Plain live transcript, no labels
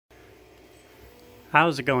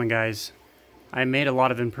How's it going, guys? I made a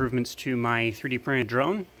lot of improvements to my 3D printed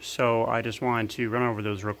drone, so I just wanted to run over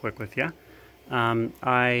those real quick with you.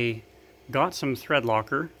 I got some thread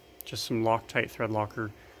locker, just some Loctite thread locker.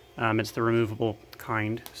 It's the removable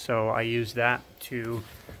kind, so I use that to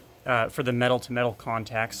for the metal-to-metal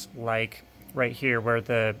contacts, like right here where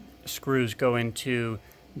the screws go into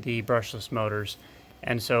the brushless motors,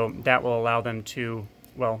 and so that will allow them to,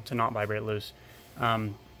 well, to not vibrate loose.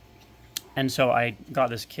 And so I got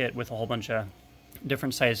this kit with a whole bunch of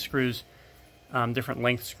different size screws, different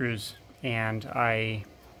length screws, and I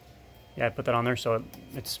put that on there, so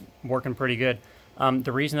it's working pretty good.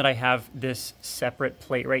 The reason that I have this separate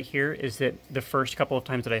plate right here is that the first couple of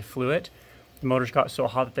times that I flew it, the motors got so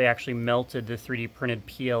hot that they actually melted the 3D printed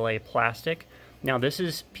PLA plastic. Now this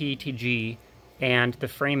is PETG and the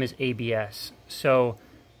frame is ABS, so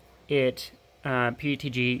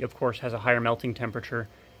PETG of course has a higher melting temperature,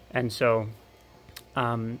 and so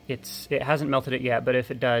it hasn't melted it yet, but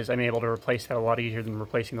if it does, I'm able to replace that a lot easier than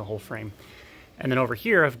replacing the whole frame. And then over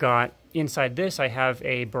here I've got, inside this I have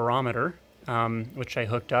a barometer, which I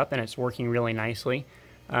hooked up, and it's working really nicely.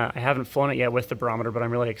 I haven't flown it yet with the barometer, but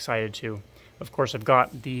I'm really excited to. Of course, I've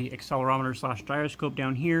got the accelerometer / gyroscope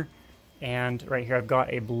down here, and right here I've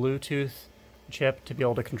got a Bluetooth chip to be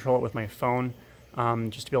able to control it with my phone,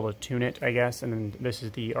 just to be able to tune it, I guess. And then this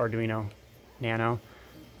is the Arduino Nano.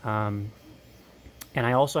 And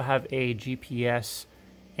I also have a GPS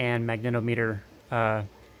and magnetometer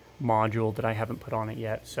module that I haven't put on it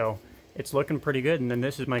yet, so it's looking pretty good. And then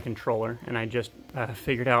this is my controller, and I just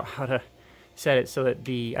figured out how to set it so that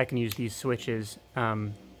I can use these switches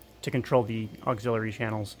to control the auxiliary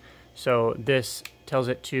channels. So this tells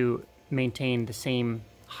it to maintain the same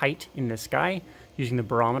height in the sky using the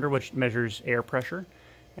barometer, which measures air pressure.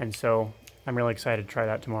 And so I'm really excited to try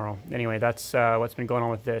that tomorrow. Anyway, that's what's been going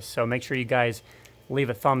on with this. So make sure you guys leave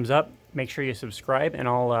a thumbs up, make sure you subscribe, and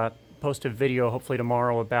I'll post a video hopefully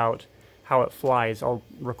tomorrow about how it flies. I'll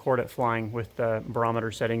record it flying with the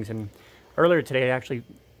barometer settings. And earlier today, actually,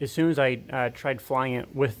 as soon as I tried flying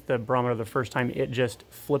it with the barometer the first time, it just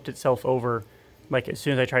flipped itself over. Like as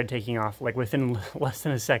soon as I tried taking off, like within less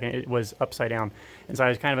than a second, it was upside down. And so I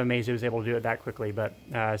was kind of amazed it was able to do it that quickly. But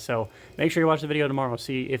so make sure you watch the video tomorrow,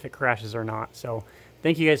 see if it crashes or not. So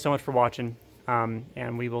thank you guys so much for watching,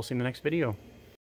 and we will see you in the next video.